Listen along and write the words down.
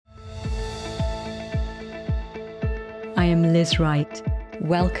I am Liz Wright.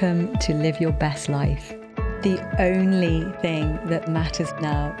 Welcome to Live Your Best Life. The only thing that matters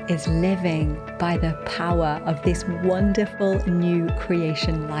now is living by the power of this wonderful new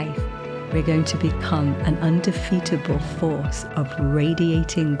creation life. We're going to become an undefeatable force of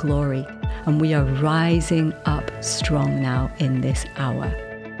radiating glory, and we are rising up strong now in this hour.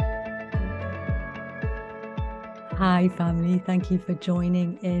 Hi family, thank you for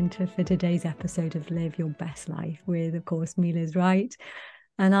joining in for today's episode of Live Your Best Life with, of course, me, Liz Wright.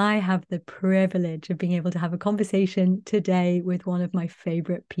 And I have the privilege of being able to have a conversation today with one of my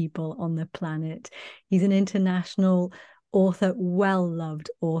favorite people on the planet. He's an international author, well-loved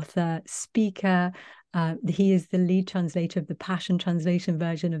author, speaker. He is the lead translator of the Passion Translation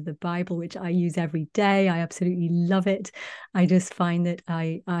version of the Bible, which I use every day. I absolutely love it. I just find that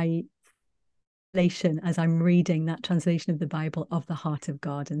as I'm reading that translation of the Bible of the heart of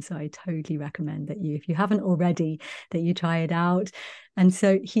God. And so I totally recommend that if you haven't already, that you try it out. And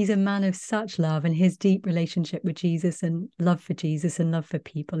so he's a man of such love, and his deep relationship with Jesus and love for Jesus and love for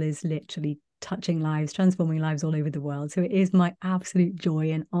people is literally touching lives, transforming lives all over the world. So it is my absolute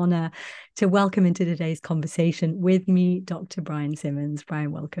joy and honor to welcome into today's conversation with me, Dr. Brian Simmons.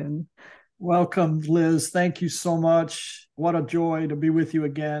 Brian, welcome. Welcome, Liz. Thank you so much. What a joy to be with you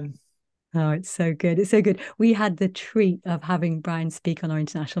again. Oh, it's so good. It's so good. We had the treat of having Brian speak on our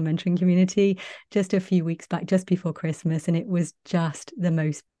international mentoring community just a few weeks back, just before Christmas, and it was just the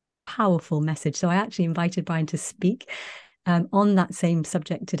most powerful message. So I actually invited Brian to speak on that same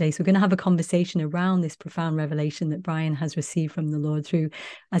subject today. So we're going to have a conversation around this profound revelation that Brian has received from the Lord through,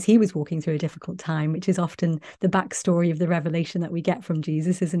 as he was walking through a difficult time, which is often the backstory of the revelation that we get from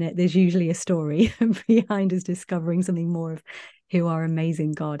Jesus, isn't it? There's usually a story behind us discovering something more of who our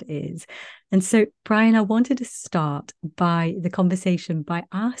amazing God is. And so, Brian, I wanted to start by the conversation by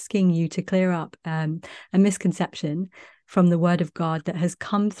asking you to clear up a misconception from the Word of God that has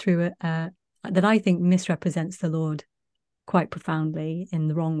come through that I think misrepresents the Lord quite profoundly in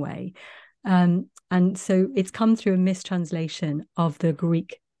the wrong way. And so it's come through a mistranslation of the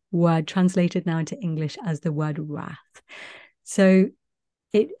Greek word translated now into English as the word wrath. So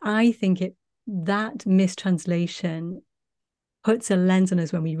I think that mistranslation puts a lens on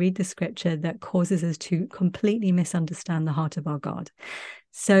us when we read the scripture that causes us to completely misunderstand the heart of our God.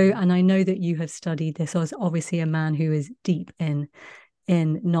 So, and I know that you have studied this as obviously a man who is deep in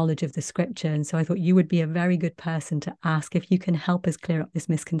knowledge of the scripture. And so I thought you would be a very good person to ask if you can help us clear up this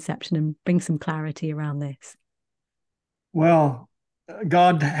misconception and bring some clarity around this. Well,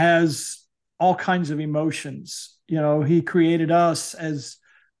 God has all kinds of emotions. You know, he created us as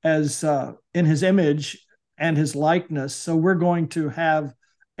in his image and his likeness. So we're going to have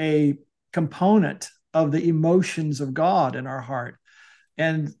a component of the emotions of God in our heart.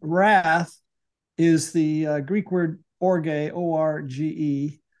 And wrath is the Greek word orge,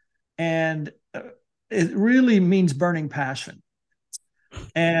 O-R-G-E, and it really means burning passion.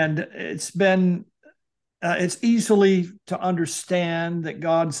 And it's easily to understand that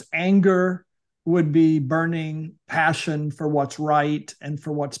God's anger would be burning passion for what's right and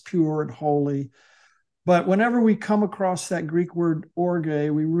for what's pure and holy. But whenever we come across that Greek word orge,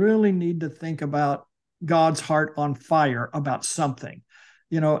 we really need to think about God's heart on fire about something.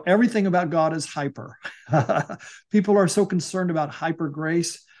 You know, everything about God is hyper. People are so concerned about hyper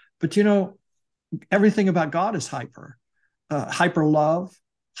grace, but you know, everything about God is hyper. Hyper love,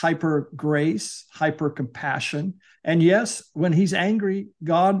 hyper grace, hyper compassion. And yes, when he's angry,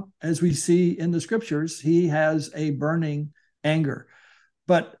 God, as we see in the scriptures, he has a burning anger.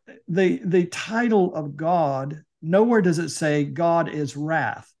 But the title of God, nowhere does it say God is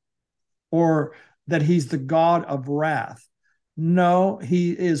wrath or that he's the God of wrath. No,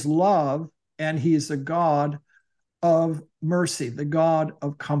 he is love, and he is the God of mercy, the God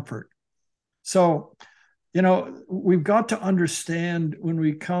of comfort. So, you know, we've got to understand when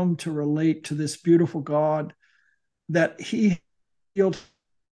we come to relate to this beautiful God that he healed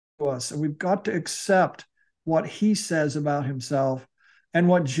us, and we've got to accept what he says about himself and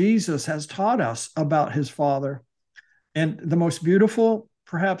what Jesus has taught us about his Father. And the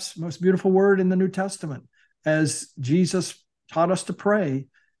perhaps most beautiful word in the New Testament, as Jesus taught us to pray,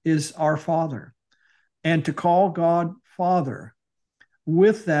 is our Father. And to call God Father,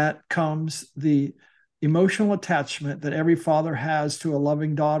 with that comes the emotional attachment that every father has to a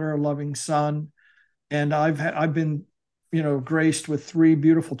loving daughter, a loving son. And I've been, you know, graced with 3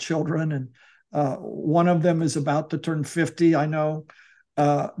 beautiful children, and one of them is about to turn 50, I know.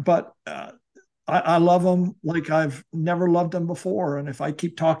 But I love them like I've never loved them before. And if I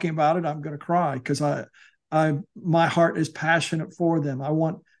keep talking about it, I'm going to cry because my heart is passionate for them. I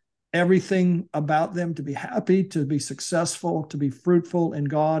want everything about them to be happy, to be successful, to be fruitful in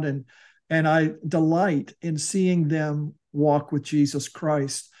God. And I delight in seeing them walk with Jesus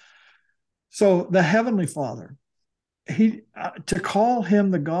Christ. So the Heavenly Father, he to call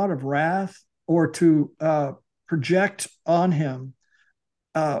him the God of wrath, or to project on him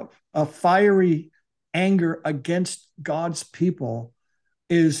a fiery anger against God's people,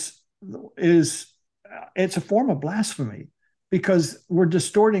 is it's a form of blasphemy, because we're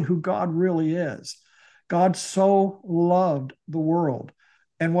distorting who God really is. God so loved the world.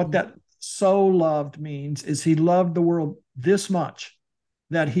 And what that so loved means is he loved the world this much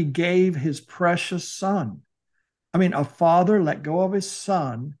that he gave his precious son. I mean, a father let go of his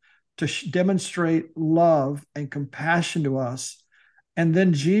son to demonstrate love and compassion to us. And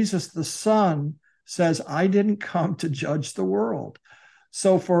then Jesus, the son, says, I didn't come to judge the world.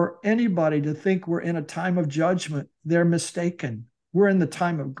 So for anybody to think we're in a time of judgment, they're mistaken. We're in the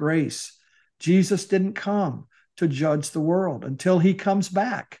time of grace. Jesus didn't come to judge the world. Until he comes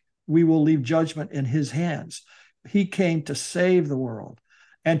back, we will leave judgment in his hands. He came to save the world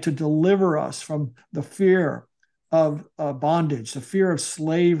and to deliver us from the fear of bondage, the fear of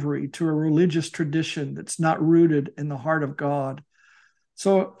slavery to a religious tradition that's not rooted in the heart of God.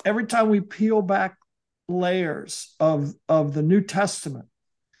 So every time we peel back layers of the New Testament,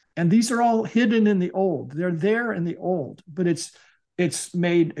 and these are all hidden in the Old, they're there in the Old, but it's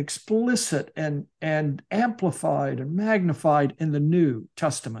made explicit and amplified and magnified in the New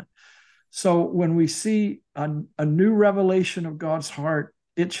Testament. So when we see a new revelation of God's heart,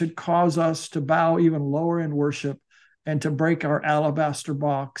 it should cause us to bow even lower in worship and to break our alabaster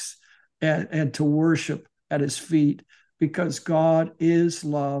box and to worship at his feet, because God is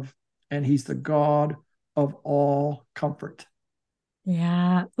love and he's the God of all comfort.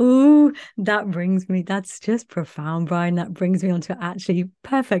 Yeah. Ooh, that's just profound, Brian. That brings me on to actually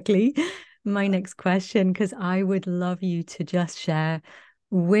perfectly my next question, because I would love you to just share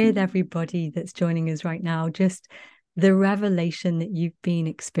with everybody that's joining us right now just the revelation that you've been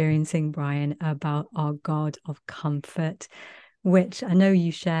experiencing, Brian, about our God of comfort, which I know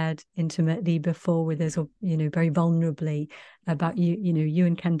you shared intimately before with us, or very vulnerably, about you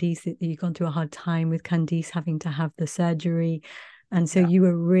and Candice, that you've gone through a hard time with Candice having to have the surgery. And so Yeah. you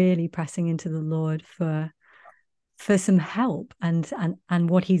were really pressing into the Lord for some help, and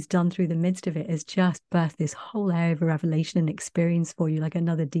what he's done through the midst of it is just birthed this whole area of revelation and experience for you, like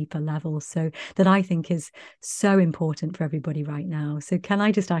another deeper level, so that I think is so important for everybody right now. So can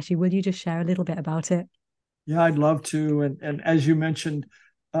I just ask you, will you just share a little bit about it? Yeah, I'd love to. And as you mentioned,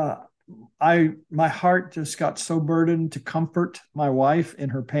 uh, my heart just got so burdened to comfort my wife in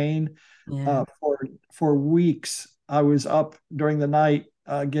her pain. Yeah. For weeks, I was up during the night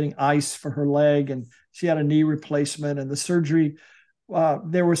getting ice for her leg, and she had a knee replacement. And the surgery,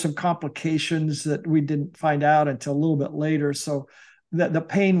 there were some complications that we didn't find out until a little bit later. So the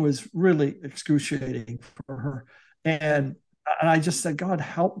pain was really excruciating for her. And I just said, God,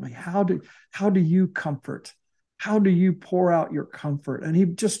 help me. How do you comfort? How do you pour out your comfort? And he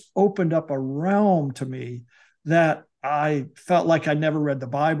just opened up a realm to me that I felt like I never read the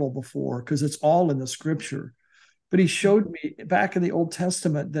Bible before, because it's all in the scripture. But he showed me back in the Old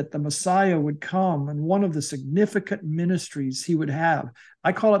Testament that the Messiah would come, and one of the significant ministries he would have,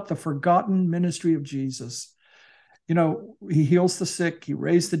 I call it the forgotten ministry of Jesus. He heals the sick, he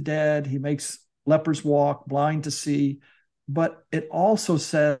raised the dead, he makes lepers walk, blind to see. But it also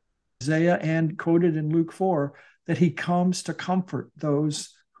says, Isaiah and quoted in Luke 4, that he comes to comfort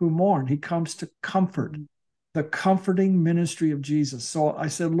those who mourn. He comes to comfort, the comforting ministry of Jesus. So I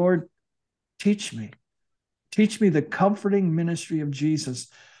said, Lord, teach me. Teach me the comforting ministry of Jesus.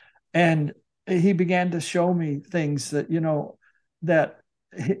 And he began to show me things that, that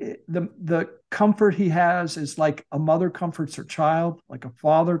the comfort he has is like a mother comforts her child, like a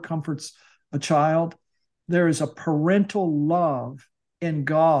father comforts a child. There is a parental love in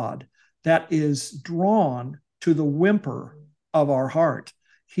God that is drawn to the whimper of our heart.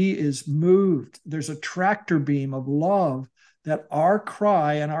 He is moved. There's a tractor beam of love that our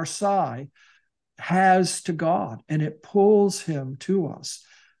cry and our sigh has to God, and it pulls him to us.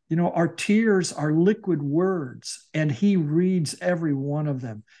 Our tears are liquid words, and he reads every one of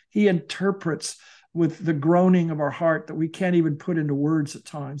them. He interprets with the groaning of our heart that we can't even put into words at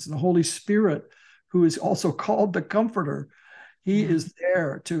times. And the Holy Spirit, who is also called the Comforter, he is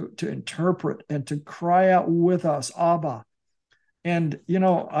there to interpret and to cry out with us, Abba. And,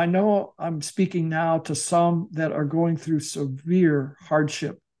 I know I'm speaking now to some that are going through severe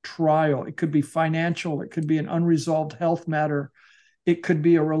hardship, trial. It could be financial, it could be an unresolved health matter, it could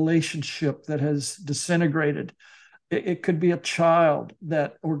be a relationship that has disintegrated. It could be a child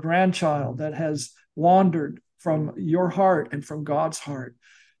that or grandchild that has wandered from your heart and from God's heart.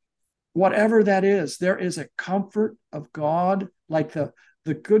 Whatever that is, there is a comfort of God, like the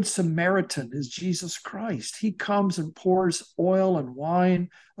Good Samaritan is Jesus Christ. He comes and pours oil and wine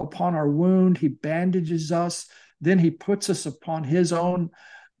upon our wound. He bandages us. Then he puts us upon his own,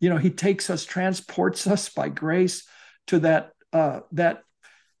 he takes us, transports us by grace to that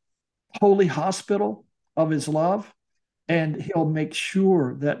holy hospital of his love. And he'll make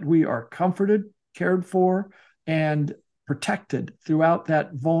sure that we are comforted, cared for, and protected throughout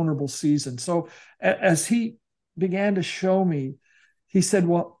that vulnerable season. So as he began to show me, he said,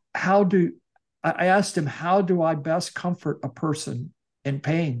 well, I asked him, how do I best comfort a person in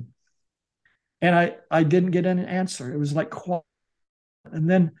pain? And I didn't get an answer. It was like quiet. And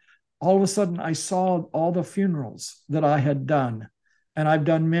then all of a sudden I saw all the funerals that I had done. And I've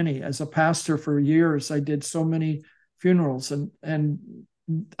done many. As a pastor for years, I did so many funerals, and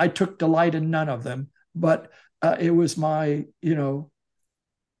I took delight in none of them. But it was my,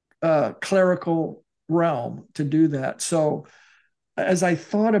 clerical realm to do that. So as I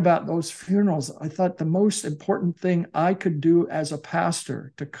thought about those funerals, I thought the most important thing I could do as a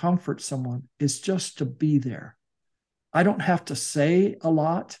pastor to comfort someone is just to be there. I don't have to say a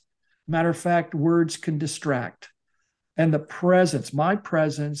lot. Matter of fact, words can distract. And the presence, my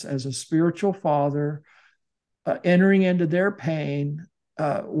presence as a spiritual father, entering into their pain,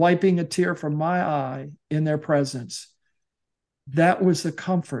 wiping a tear from my eye in their presence, that was the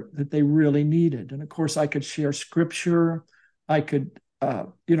comfort that they really needed. And of course, I could share scripture. I could,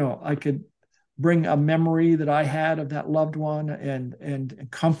 I could bring a memory that I had of that loved one and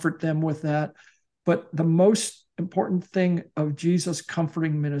comfort them with that. But the most important thing of Jesus'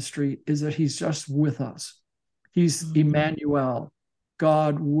 comforting ministry is that he's just with us. He's Emmanuel,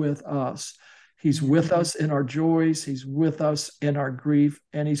 God with us. He's with us in our joys. He's with us in our grief.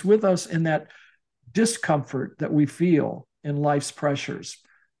 And he's with us in that discomfort that we feel in life's pressures.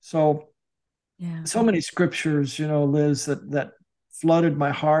 So many scriptures, Liz, that flooded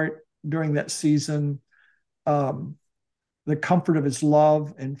my heart during that season. The comfort of his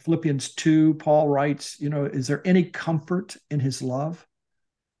love. In Philippians 2, Paul writes, is there any comfort in his love?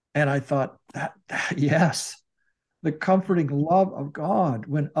 And I thought, yes, the comforting love of God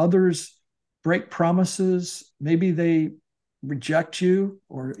when others break promises, maybe they reject you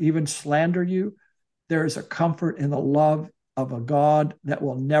or even slander you. There is a comfort in the love of a God that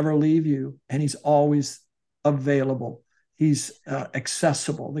will never leave you, and he's always available. He's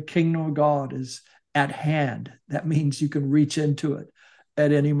accessible. The kingdom of God is at hand. That means you can reach into it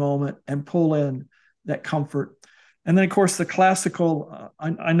at any moment and pull in that comfort. And then, of course, the classical,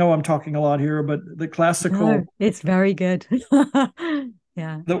 I know I'm talking a lot here, but the classical. No, it's very good.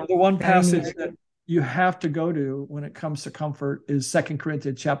 Yeah. The one passage that you have to go to when it comes to comfort is 2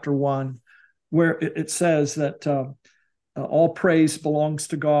 Corinthians chapter 1, where it says that all praise belongs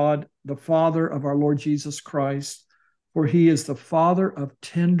to God, the Father of our Lord Jesus Christ, for he is the Father of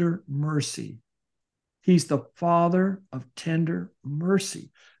tender mercy. He's the Father of tender mercy.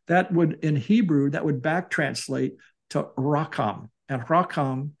 That would, in Hebrew, that would back translate to rakam. And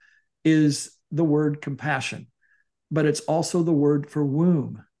rakam is the word compassion, but it's also the word for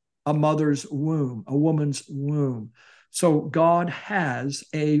womb, a mother's womb, a woman's womb. So God has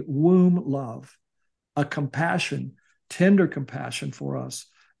a womb love, a compassion, tender compassion for us,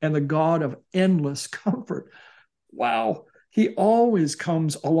 and the God of endless comfort. Wow. He always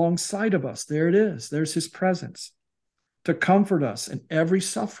comes alongside of us. There it is. There's his presence to comfort us in every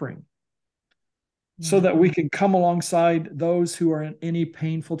suffering, so that we can come alongside those who are in any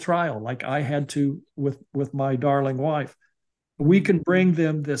painful trial, like I had to with my darling wife. We can bring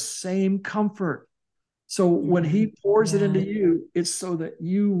them this same comfort. So when he pours it into you, it's so that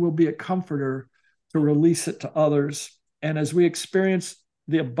you will be a comforter to release it to others. And as we experience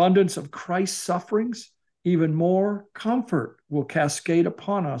the abundance of Christ's sufferings, even more comfort will cascade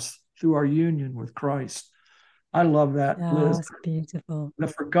upon us through our union with Christ. I love that, Liz. That's beautiful. The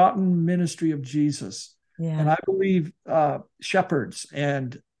forgotten ministry of Jesus. And I believe shepherds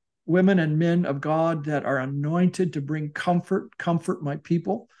and women and men of God that are anointed to bring comfort my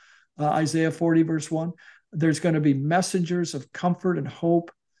people. Isaiah 40, verse 1. There's going to be messengers of comfort and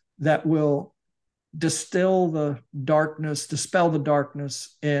hope that will dispel the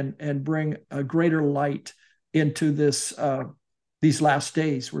darkness, and bring a greater light into these last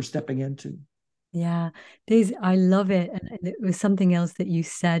days we're stepping into. Yeah, Daisy, I love it. And it was something else that you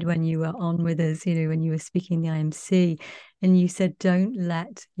said when you were on with us, when you were speaking the IMC, and you said, don't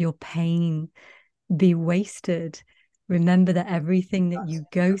let your pain be wasted. Remember that everything that you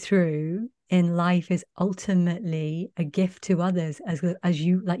go through in life is ultimately a gift to others, as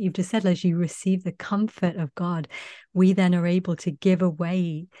you, like you've just said, as you receive the comfort of God, we then are able to give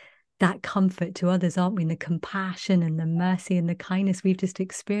away that comfort to others, aren't we? And the compassion and the mercy and the kindness we've just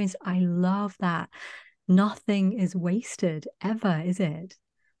experienced. I love that. Nothing is wasted ever, is it?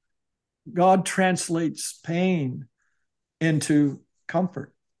 God translates pain into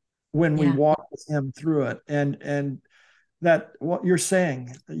comfort when we Yeah, walk with him through it. And that what you're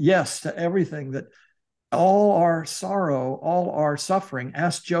saying, yes to everything, that all our sorrow, all our suffering.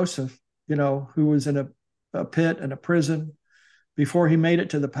 Ask Joseph, who was in a pit and a prison before he made it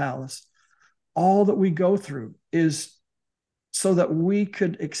to the palace. All that we go through is so that we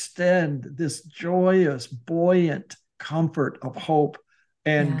could extend this joyous, buoyant comfort of hope.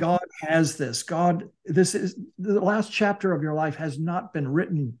 And yeah, God has this. This is the last chapter of your life has not been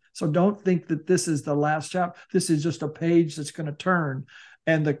written. So don't think that this is the last chapter. This is just a page that's going to turn.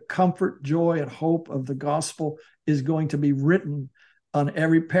 And the comfort, joy, and hope of the gospel is going to be written on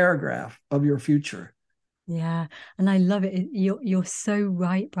every paragraph of your future. yeah. And I love it. You're so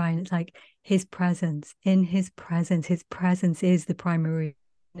right, Brian. It's like his presence, in his presence is the primary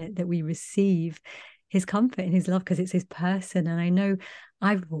that we receive his comfort and his love, because it's his person. And I know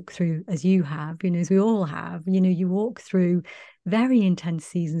I've walked through, as you have, as we all have, you walk through very intense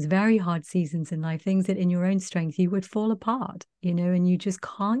seasons, very hard seasons in life, things that in your own strength you would fall apart, and you just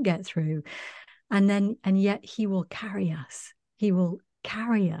can't get through. And yet he will carry us. He will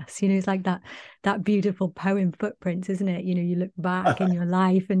carry us. It's like that beautiful poem Footprints, isn't it? You look back in your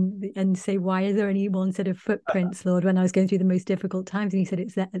life and say, why is there only one set of footprints, Lord, when I was going through the most difficult times? And he said,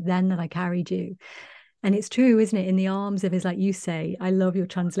 it's then that I carried you. And it's true, isn't it? In the arms of his, like you say, I love your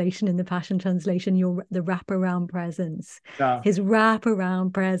translation in the Passion Translation, the wraparound presence. Yeah. His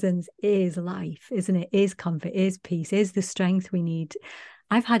wraparound presence is life, isn't it? Is comfort, is peace, is the strength we need.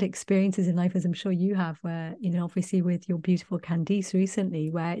 I've had experiences in life, as I'm sure you have, where, obviously with your beautiful Candice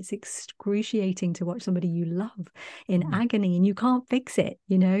recently, where it's excruciating to watch somebody you love in agony and you can't fix it.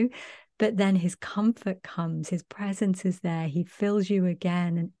 But then his comfort comes, his presence is there, he fills you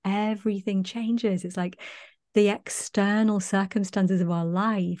again, and everything changes. It's like the external circumstances of our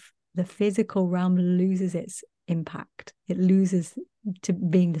life, the physical realm loses its impact. It loses to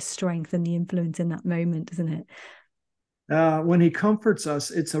being the strength and the influence in that moment, doesn't it? When he comforts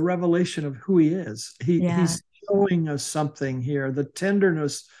us, it's a revelation of who he is. Yeah. He's showing us something here, the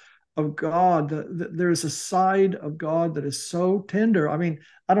tenderness of God. There's a side of God that is so tender. I mean,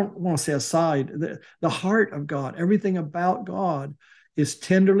 I don't want to say a side, the heart of God, everything about God is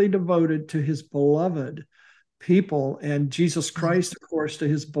tenderly devoted to his beloved people, and Jesus Christ, of course, to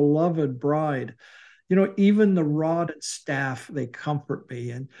his beloved bride. Even the rod and staff, they comfort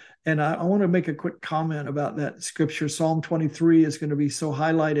me. And I want to make a quick comment about that scripture. Psalm 23 is going to be so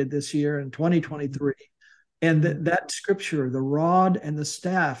highlighted this year in 2023. And that scripture, the rod and the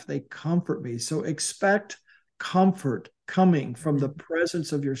staff, they comfort me. So expect comfort coming from the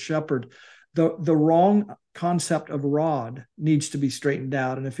presence of your shepherd. The wrong concept of rod needs to be straightened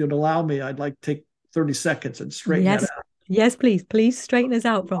out. And if you'd allow me, I'd like to take 30 seconds and straighten that Yes. out. Yes, please. Please straighten us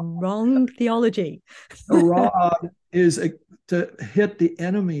out from wrong theology. A rod is to hit the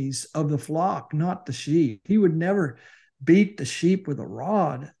enemies of the flock, not the sheep. He would never beat the sheep with a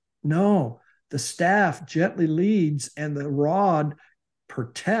rod. No, the staff gently leads, and the rod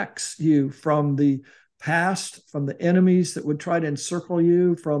protects you from the past, from the enemies that would try to encircle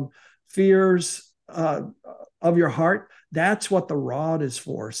you, from fears of your heart. That's what the rod is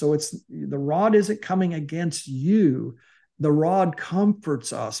for. So the rod isn't coming against you. The rod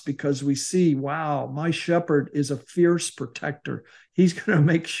comforts us because we see, wow, my shepherd is a fierce protector. He's going to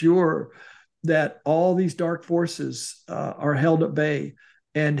make sure that all these dark forces are held at bay.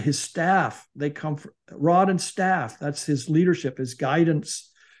 And his staff, they comfort, rod and staff, that's his leadership, his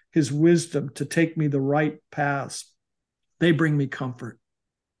guidance, his wisdom to take me the right paths. They bring me comfort.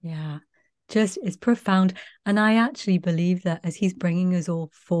 Yeah. Just it's profound. And I actually believe that as he's bringing us all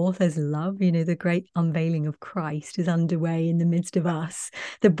forth as love, the great unveiling of Christ is underway in the midst of us.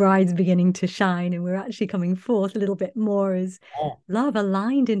 The bride's beginning to shine, and we're actually coming forth a little bit more as love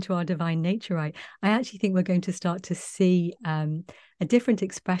aligned into our divine nature. I actually think we're going to start to see a different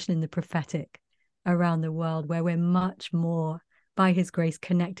expression in the prophetic around the world, where we're much more by his grace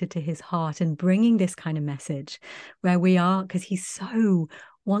connected to his heart and bringing this kind of message where we are, because he's so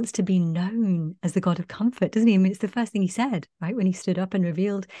wants to be known as the God of comfort, doesn't he? I mean, it's the first thing he said, right? When he stood up and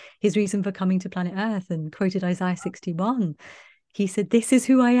revealed his reason for coming to planet Earth and quoted Isaiah 61, he said, this is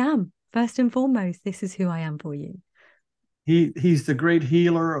who I am. First and foremost, this is who I am for you. He's the great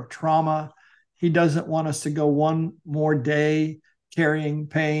healer of trauma. He doesn't want us to go one more day carrying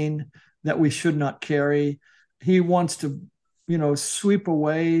pain. that we should not carry. He wants to, sweep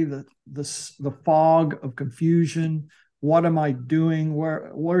away the fog of confusion. What am I doing?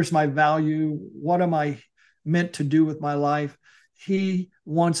 Where's my value? What am I meant to do with my life? He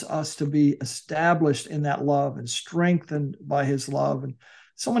wants us to be established in that love and strengthened by his love. And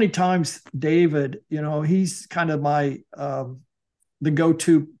so many times, David, he's kind of the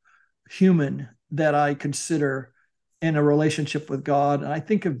go-to human that I consider in a relationship with God. And I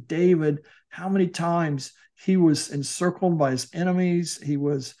think of David, how many times he was encircled by his enemies. He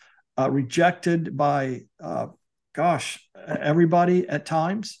was rejected by, everybody at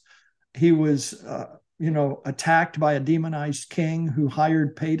times. He was, attacked by a demonized king who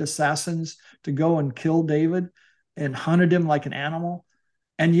hired paid assassins to go and kill David and hunted him like an animal.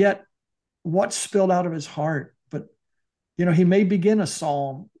 And yet, what spilled out of his heart? But, he may begin a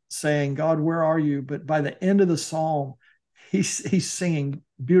psalm saying, God, where are you? But by the end of the psalm, he's singing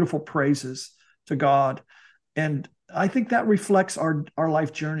beautiful praises to God. And I think that reflects our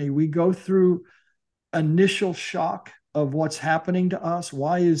life journey. We go through initial shock of what's happening to us.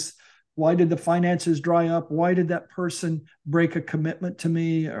 Why did the finances dry up? Why did that person break a commitment to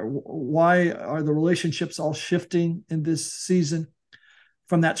me? Or why are the relationships all shifting in this season?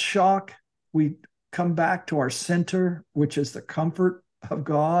 From that shock, we come back to our center, which is the comfort of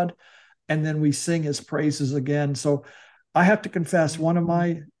God, and then we sing his praises again. So I have to confess, one of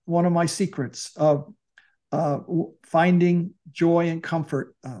my secrets of finding joy and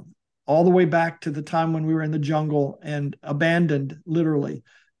comfort, all the way back to the time when we were in the jungle and abandoned, literally,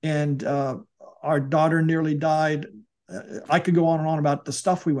 and our daughter nearly died. I could go on and on about the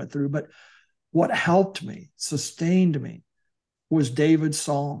stuff we went through, but what helped me, sustained me, was David's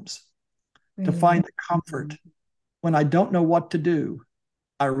Psalms. To find the comfort when I don't know what to do,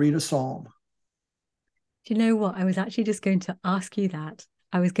 I read a psalm. Do you know what? I was actually just going to ask you that.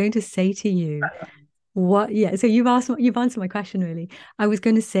 I was going to say to you, so you've answered my question, really. I was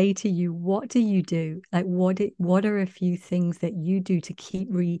going to say to you, what do you do? Like, what are a few things that you do to keep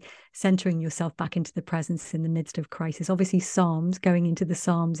re-centering yourself back into the presence in the midst of crisis? Obviously, going into the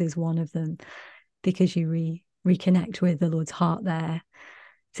Psalms is one of them, because you reconnect with the Lord's heart there.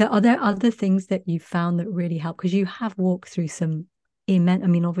 So are there other things that you found that really help? Because you have walked through some immense, I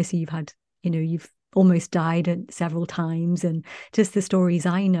mean, obviously you've almost died several times, and just the stories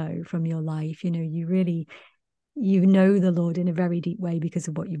I know from your life, you really, the Lord in a very deep way because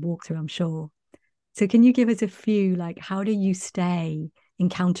of what you've walked through, I'm sure. So can you give us a few, like, how do you stay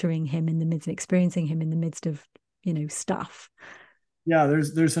encountering him in the midst, experiencing him in the midst of, stuff? Yeah,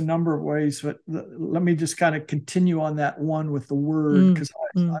 there's a number of ways, but let me just kind of continue on that one with the word, because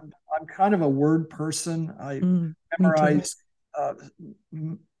I'm kind of a word person. I memorized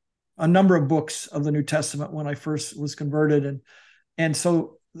a number of books of the New Testament when I first was converted, and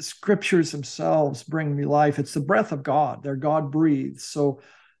so the scriptures themselves bring me life. It's the breath of God; they're God breathed. So,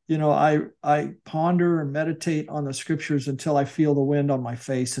 I ponder and meditate on the scriptures until I feel the wind on my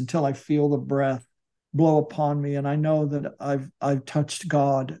face, until I feel the breath blow upon me, and I know that I've touched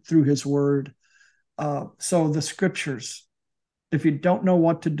God through his word. So the scriptures, if you don't know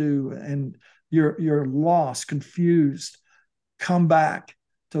what to do and you're lost, confused, come back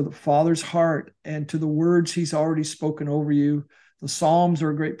to the Father's heart and to the words he's already spoken over you. The Psalms are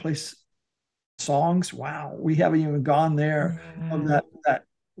a great place. Songs, wow, we haven't even gone there. Of that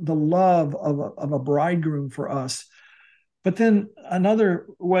the love of a bridegroom for us. But then another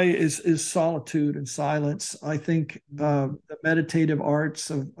way is solitude and silence. I think the meditative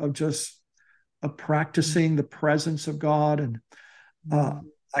arts of just practicing the presence of God. And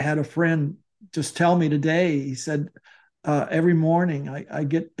I had a friend just tell me today, he said, every morning I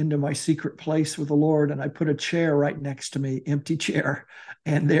get into my secret place with the Lord and I put a chair right next to me, empty chair,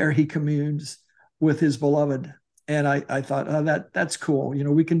 and there he communes with his beloved. And I thought, that's cool.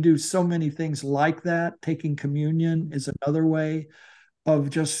 We can do so many things like that. Taking communion is another way of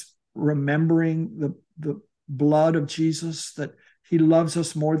just remembering the blood of Jesus, that he loves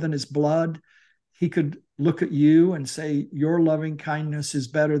us more than his blood. He could look at you and say, your loving kindness is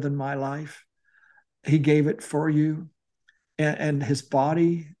better than my life. He gave it for you. And his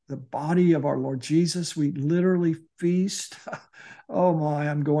body, the body of our Lord Jesus, we literally feast. Oh my,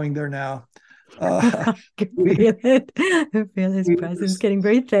 I'm going there now. I feel it. I feel his presence getting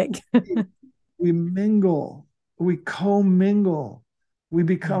very thick. We mingle, we commingle, we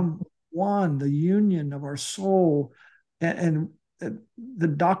become one, the union of our soul. And the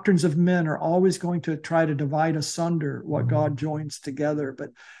doctrines of men are always going to try to divide asunder what God joins together.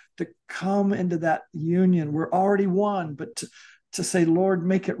 But to come into that union, we're already one, but to say, Lord,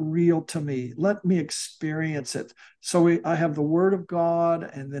 make it real to me. Let me experience it. So I have the Word of God,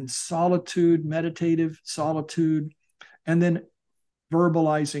 and then solitude, meditative solitude, and then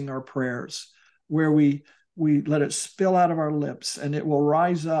verbalizing our prayers, where we let it spill out of our lips, and it will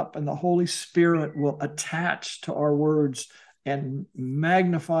rise up, and the Holy Spirit will attach to our words and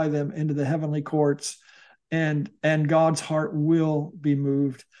magnify them into the heavenly courts, and God's heart will be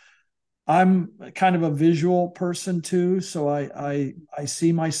moved. I'm kind of a visual person too, so I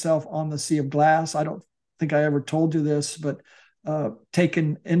see myself on the sea of glass. I don't think I ever told you this, but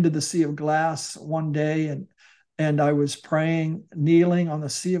taken into the sea of glass one day, and I was praying, kneeling on the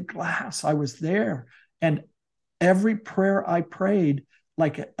sea of glass. I was there, and every prayer I prayed,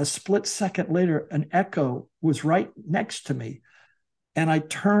 like a split second later, an echo was right next to me, and I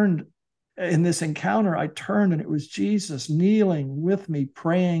turned in this encounter, I turned, and it was Jesus kneeling with me,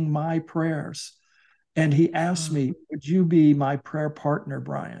 praying my prayers. And he asked me, would you be my prayer partner,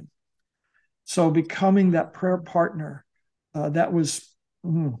 Brian? So becoming that prayer partner, that was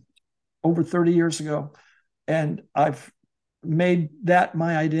over 30 years ago. And I've made that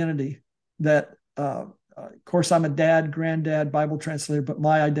my identity. That, of course, I'm a dad, granddad, Bible translator, but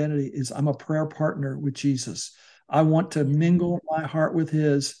my identity is I'm a prayer partner with Jesus. I want to mingle my heart with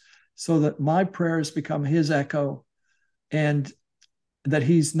his, so that my prayers become his echo, and that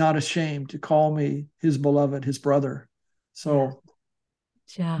he's not ashamed to call me his beloved, his brother. So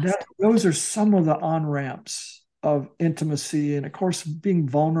those are some of the on-ramps of intimacy. And of course, being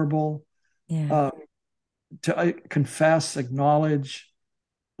vulnerable, to confess, acknowledge,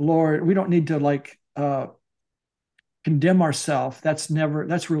 Lord, we don't need to condemn ourselves. That's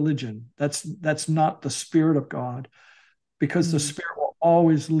religion. That's not the Spirit of God, because the Spirit will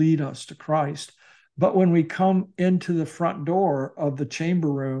always lead us to Christ. But when we come into the front door of the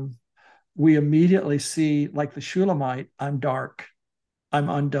chamber room, we immediately see, like the Shulamite, I'm dark, I'm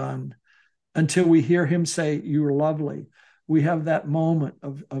undone, until we hear him say, you are lovely. We have that moment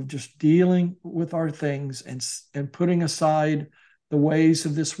of just dealing with our things, and putting aside the ways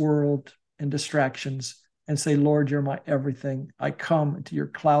of this world and distractions, and say, Lord, you're my everything. I come into your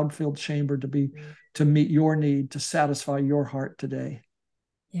cloud-filled chamber to meet your need, to satisfy your heart today.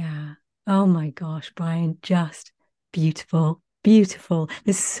 Yeah. Oh my gosh, Brian, just beautiful. Beautiful.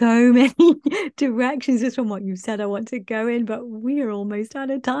 There's so many directions just from what you said I want to go in, but we are almost out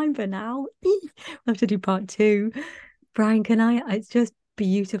of time for now. We'll have to do part 2. Brian, it's just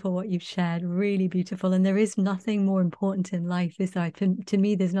beautiful what you've shared, really beautiful. And there is nothing more important in life, is there? To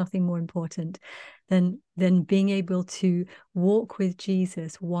me, there's nothing more important than being able to walk with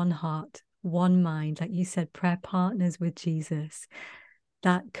Jesus, one heart, one mind, like you said, prayer partners with Jesus,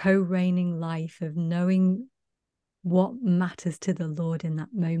 that co-reigning life of knowing what matters to the Lord in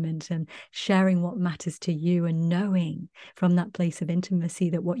that moment, and sharing what matters to you, and knowing from that place of intimacy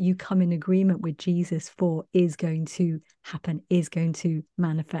that what you come in agreement with Jesus for is going to happen, is going to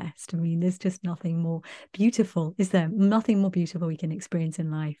manifest. I mean, there's just nothing more beautiful, is there? Nothing more beautiful we can experience in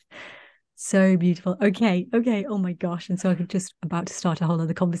life. So beautiful. Okay. Oh my gosh. And so I'm just about to start a whole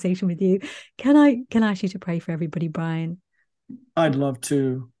other conversation with you. Can I ask you to pray for everybody, Brian? I'd love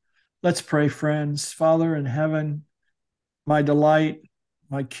to. Let's pray, friends. Father in heaven, my delight,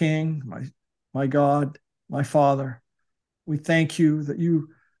 my King, my God, my Father, we thank you that you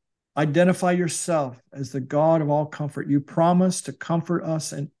identify yourself as the God of all comfort. You promise to comfort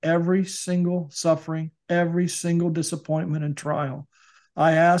us in every single suffering, every single disappointment and trial.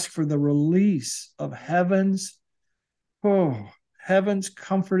 I ask for the release of heaven's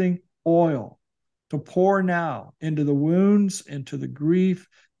comforting oil to pour now into the wounds, into the grief,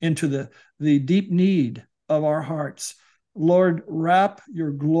 into the deep need of our hearts. Lord, wrap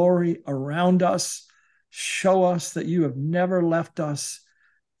your glory around us. Show us that you have never left us,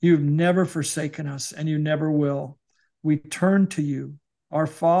 you've never forsaken us, and you never will. We turn to you, our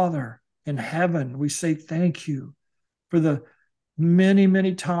Father in heaven. We say thank you for the many,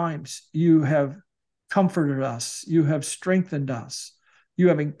 many times you have comforted us, you have strengthened us, you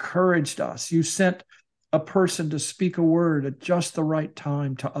have encouraged us. You sent a person to speak a word at just the right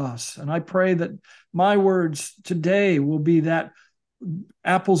time to us. And I pray that my words today will be that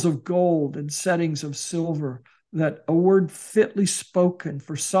apples of gold and settings of silver, that a word fitly spoken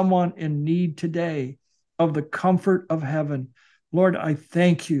for someone in need today of the comfort of heaven. Lord, I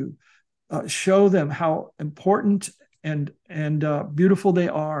thank you. Show them how important and beautiful they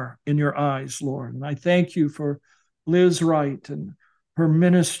are in your eyes, Lord. And I thank you for Liz Wright and her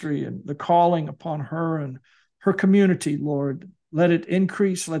ministry and the calling upon her and her community, Lord. Let it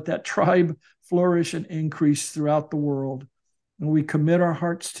increase. Let that tribe flourish and increase throughout the world. And we commit our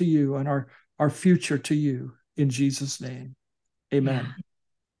hearts to you and our future to you in Jesus' name. Yeah. Amen.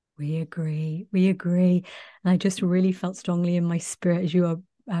 We agree. We agree. And I just really felt strongly in my spirit as you were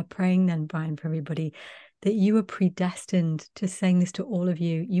praying then, Brian, for everybody, that you are predestined, just saying this to all of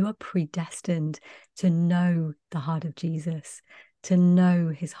you, you are predestined to know the heart of Jesus, to know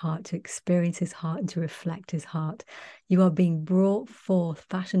his heart, to experience his heart, and to reflect his heart. You are being brought forth,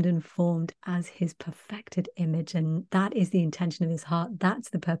 fashioned and formed as his perfected image. And that is the intention of his heart. That's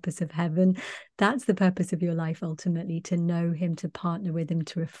the purpose of heaven. That's the purpose of your life, ultimately, to know him, to partner with him,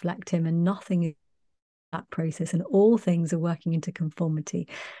 to reflect him. And nothing is that process, and all things are working into conformity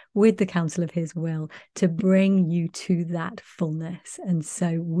with the counsel of his will to bring you to that fullness. And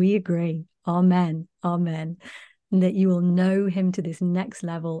so we agree. Amen. Amen. And that you will know him to this next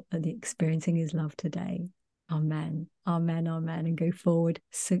level of the experiencing his love today. Amen. Amen. Amen. And go forward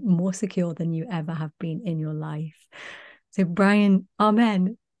more secure than you ever have been in your life. So, Brian,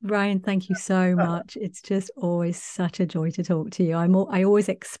 amen. Brian, thank you so much. It's just always such a joy to talk to you. I always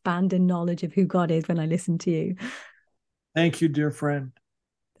expand in knowledge of who God is when I listen to you. Thank you, dear friend.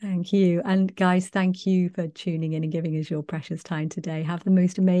 Thank you. And guys, thank you for tuning in and giving us your precious time today. Have the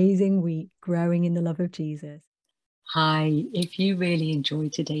most amazing week growing in the love of Jesus. Hi, if you really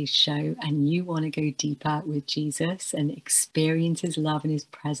enjoyed today's show and you want to go deeper with Jesus and experience his love and his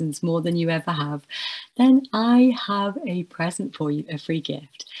presence more than you ever have, then I have a present for you, a free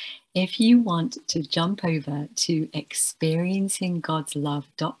gift. If you want to jump over to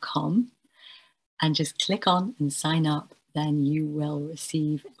experiencinggodslove.com and just click on and sign up, then you will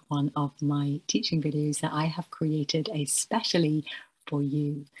receive one of my teaching videos that I have created especially for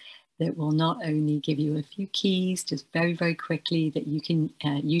you, that will not only give you a few keys just very, very quickly that you can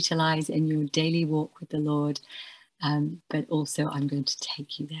utilize in your daily walk with the Lord. But also I'm going to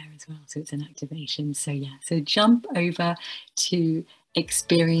take you there as well. So it's an activation. So yeah, so jump over to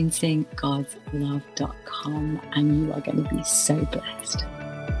experiencinggodslove.com and you are going to be so blessed.